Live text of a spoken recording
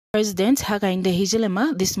President Hakainde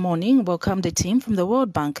Hichilema this morning welcomed the team from the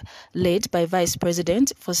World Bank, led by Vice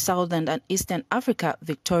President for Southern and Eastern Africa,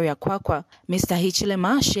 Victoria Kwakwa. Mr.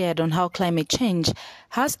 Hichilema shared on how climate change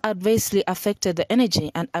has adversely affected the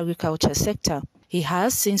energy and agriculture sector. He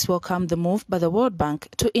has since welcomed the move by the World Bank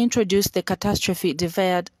to introduce the Catastrophe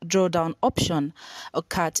Deferred Drawdown Option, or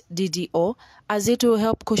CAT DDO, as it will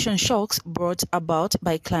help cushion shocks brought about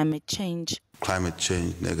by climate change. Climate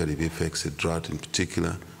change, negative effects, a drought in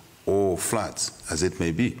particular, or floods, as it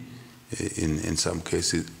may be, in some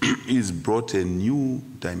cases, is brought a new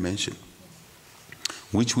dimension,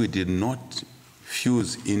 which we did not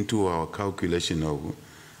fuse into our calculation of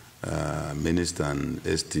Minister and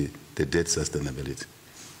ST, the debt sustainability,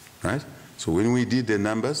 right? So when we did the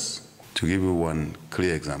numbers, to give you one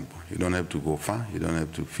clear example, you don't have to go far, you don't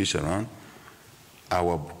have to fish around.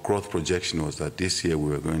 Our growth projection was that this year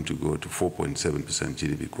we were going to go to 4.7%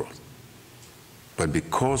 GDP growth. But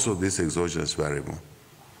because of this exogenous variable,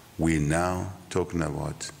 we're now talking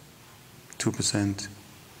about 2%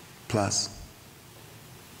 plus.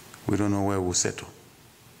 We don't know where we'll settle.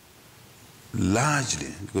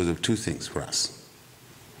 Largely because of two things for us.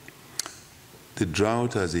 The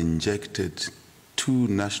drought has injected two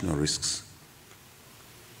national risks: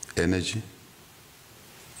 energy,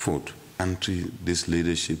 food. This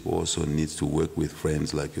leadership also needs to work with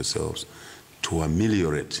friends like yourselves to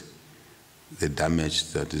ameliorate the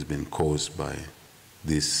damage that has been caused by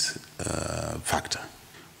this factor.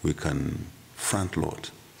 We can front load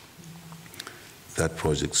that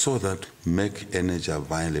project so that make energy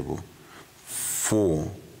available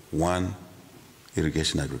for one,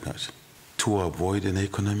 irrigation agriculture, to avoid an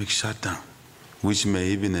economic shutdown, which may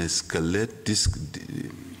even escalate this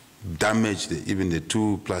damage even the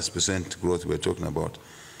 2+% growth we're talking about.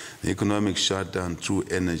 The economic shutdown through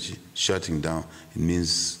energy shutting down, it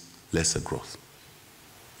means lesser growth.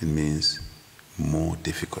 It means more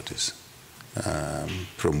difficulties.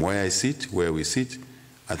 From where we sit,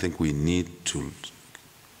 I think we need to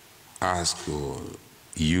ask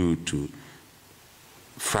you to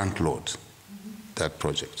front load that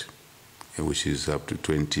project, which is up to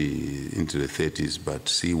 20 into the 30s, but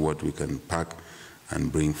see what we can pack and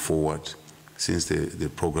bring forward, since the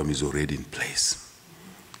program is already in place.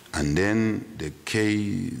 And then the CAT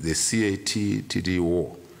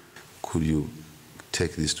TDO, could you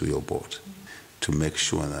take this to your board to make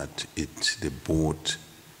sure that the board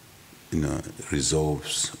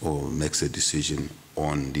resolves or makes a decision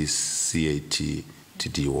on this CAT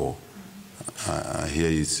TDO? Here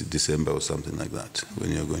is December or something like that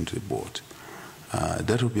when you're going to the board.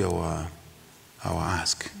 That will be our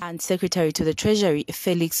ask. And Secretary to the Treasury,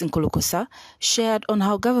 Felix Nkulukusa, shared on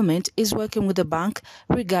how government is working with the bank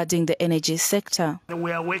regarding the energy sector.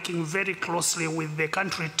 We are working very closely with the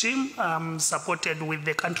country team, supported with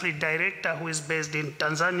the country director who is based in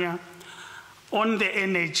Tanzania, on the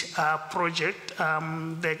energy project,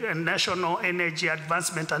 the National Energy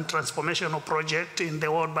Advancement and Transformational Project in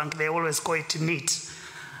the World Bank. They always call it NEAT.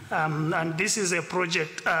 And this is a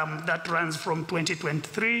project that runs from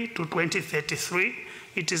 2023 to 2033.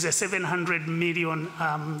 It is a $700 million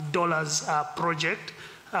project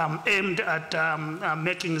aimed at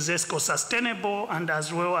making ZESCO sustainable and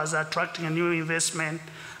as well as attracting a new investment,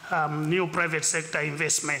 new private sector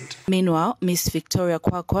investment. Meanwhile, Ms. Victoria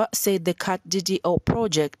Kwakwa said the CAT DDO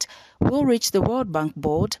project will reach the World Bank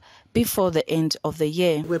board before the end of the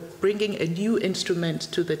year. We're bringing a new instrument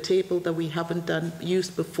to the table that we haven't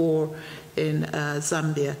used before in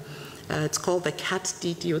Zambia. It's called the CAT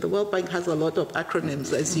DDO. The World Bank has a lot of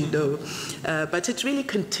acronyms, as you know, but it's really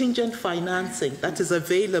contingent financing that is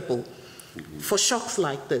available for shocks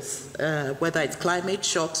like this, whether it's climate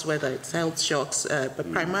shocks, whether it's health shocks, but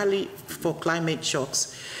primarily for climate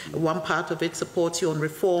shocks. One part of it supports you on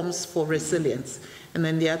reforms for resilience, and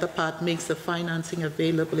then the other part makes the financing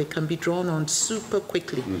available. It can be drawn on super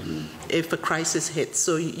quickly if a crisis hits.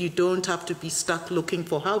 So you don't have to be stuck looking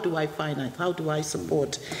for how do I finance, how do I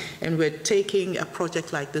support. And we're taking a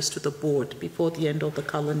project like this to the board before the end of the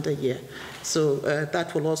calendar year. So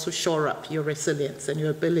that will also shore up your resilience and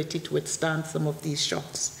your ability to withstand some of these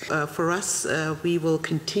shocks. For us, we will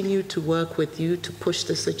continue to work with you to push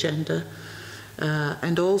this agenda.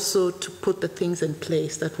 And also to put the things in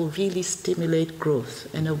place that will really stimulate growth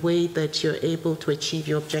in a way that you're able to achieve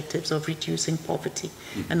your objectives of reducing poverty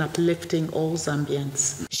and uplifting all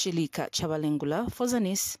Zambians. Shilika Chabalengula for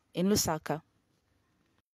Zanis in Lusaka.